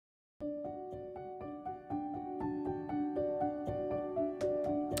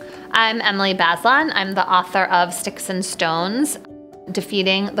I'm Emily Bazelon. I'm the author of Sticks and Stones,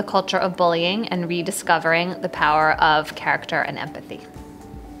 Defeating the Culture of Bullying and Rediscovering the Power of Character and Empathy.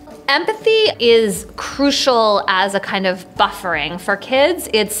 Empathy is crucial as a kind of buffering for kids.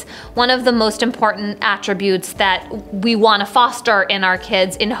 It's one of the most important attributes that we want to foster in our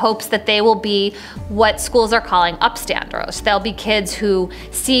kids in hopes that they will be what schools are calling upstanders. They'll be kids who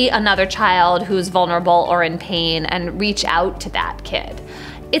see another child who's vulnerable or in pain and reach out to that kid.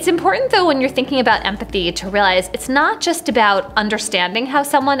 It's important, though, when you're thinking about empathy to realize it's not just about understanding how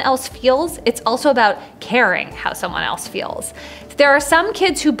someone else feels, it's also about caring how someone else feels. There are some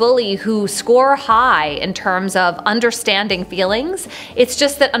kids who bully who score high in terms of understanding feelings. It's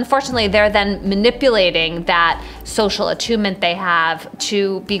just that, unfortunately, they're then manipulating that social attunement they have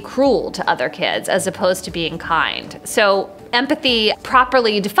to be cruel to other kids as opposed to being kind. So empathy,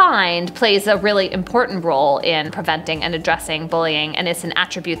 properly defined, plays a really important role in preventing and addressing bullying, and it's an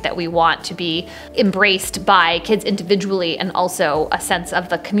attribute that we want to be embraced by kids individually and also a sense of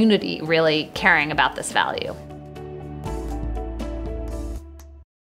the community really caring about this value.